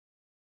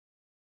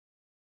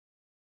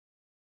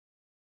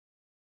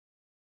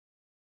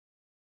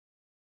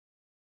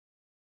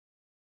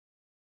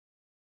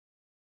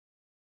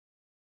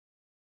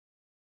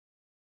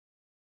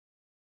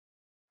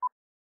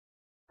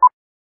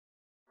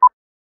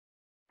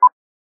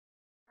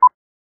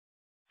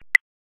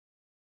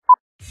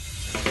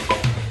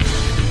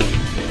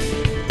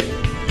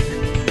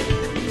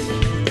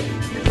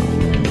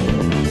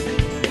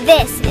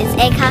This is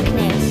ACOC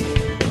News.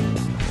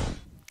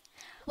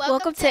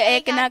 Welcome to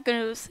ACOC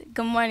News.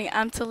 Good morning,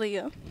 I'm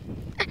Talia.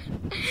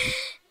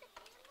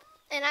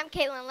 And I'm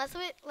Caitlin.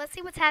 Let's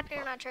see what's happening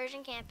on our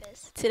Trojan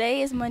campus.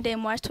 Today is Monday,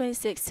 March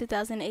 26,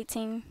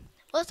 2018.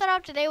 We'll start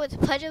off today with the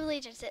Pledge of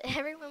Allegiance.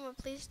 Everyone will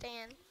please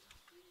stand.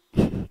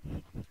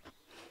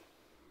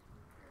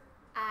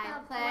 I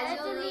pledge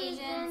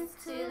allegiance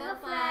to the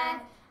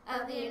flag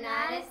of the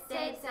United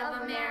States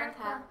of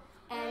America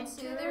and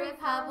to the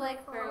republic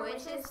for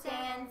which it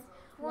stands,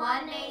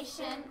 one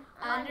nation,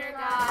 under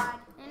God,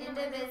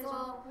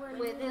 indivisible,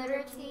 with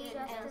liberty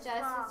and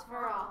justice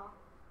for all.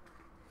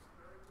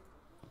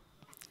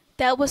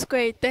 That was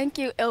great. Thank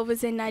you,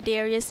 Elvis and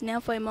Nidarius. Now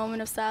for a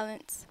moment of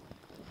silence.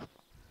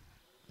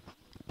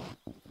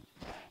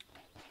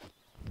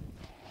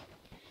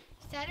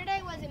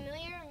 Saturday was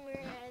Amelia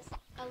Ramirez,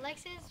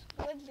 Alexis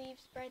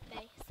Woodleaf's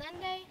birthday.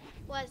 Sunday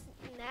was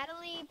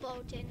Natalie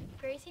Bolton,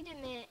 Gracie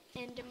DeMint,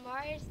 and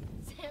Damaris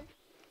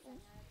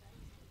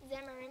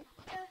Zamarin's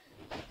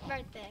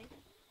birthday.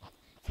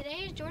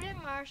 Today is Jordan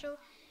Marshall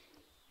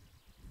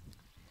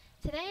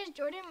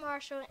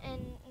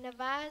and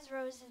Navaz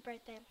Rose's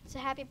birthday. So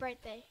happy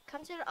birthday.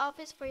 Come to the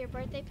office for your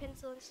birthday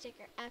pencil and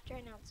sticker after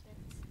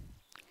announcements.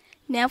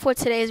 Now for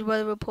today's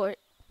weather report.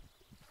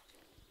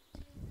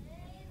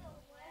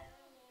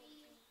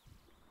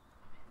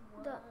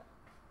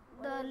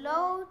 The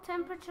low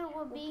temperature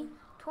will be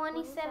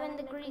 27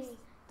 degrees.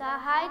 The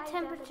high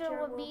temperature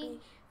will be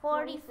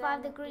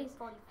 45 degrees.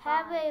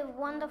 Have a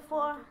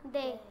wonderful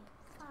day.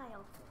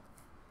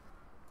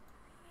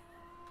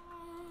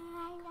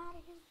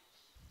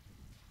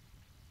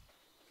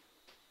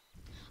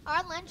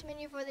 Our lunch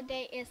menu for the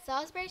day is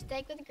Salisbury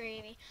steak with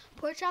gravy,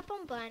 pork chop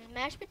on bun,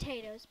 mashed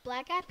potatoes,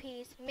 black-eyed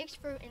peas, mixed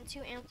fruit, and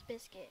 2-ounce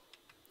biscuit.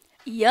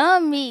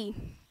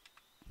 Yummy!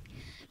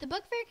 The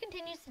book fair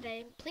continues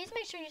today. Please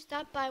make sure you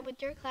stop by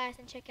with your class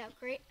and check out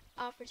great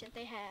offers that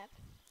they have.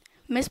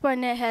 Ms.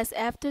 Barnett has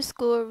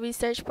after-school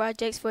research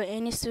projects for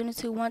any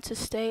students who want to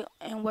stay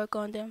and work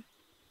on them.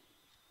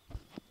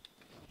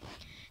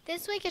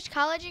 This week is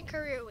College and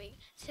Career Week.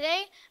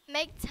 Today,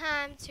 make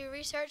time to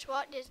research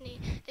Walt Disney,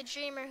 the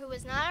dreamer who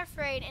was not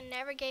afraid and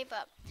never gave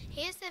up.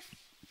 He is the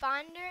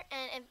founder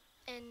and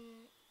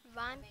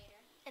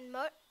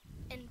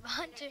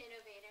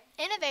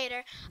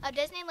innovator of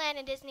Disneyland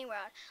and Disney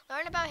World.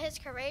 Learn about his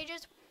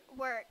courageous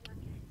work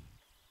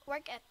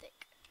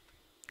ethic.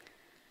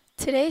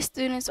 Today,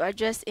 students are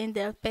dressed in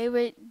their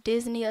favorite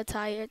Disney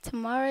attire.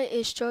 Tomorrow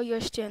is Show Your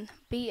Strength.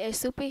 Be a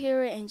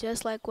superhero and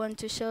just like one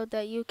to show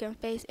that you can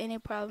face any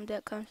problem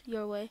that comes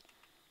your way.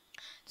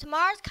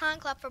 Tomorrow's Con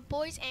Club for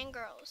boys and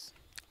girls.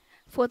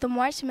 For the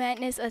March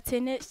Madness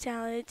Attendance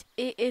Challenge,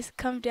 it is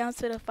come down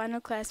to the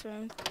final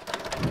classroom.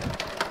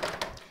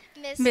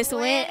 Miss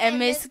Wynn and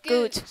Miss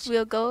Gooch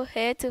will go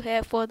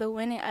head-to-head for the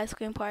winning ice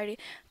cream party.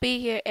 Be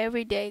here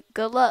every day.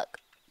 Good luck.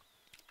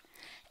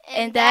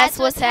 And that's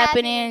what's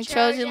happening in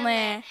Trojan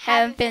Land.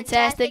 Have a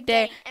fantastic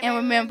day. And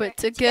remember,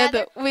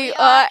 together we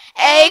are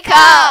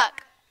ACOC.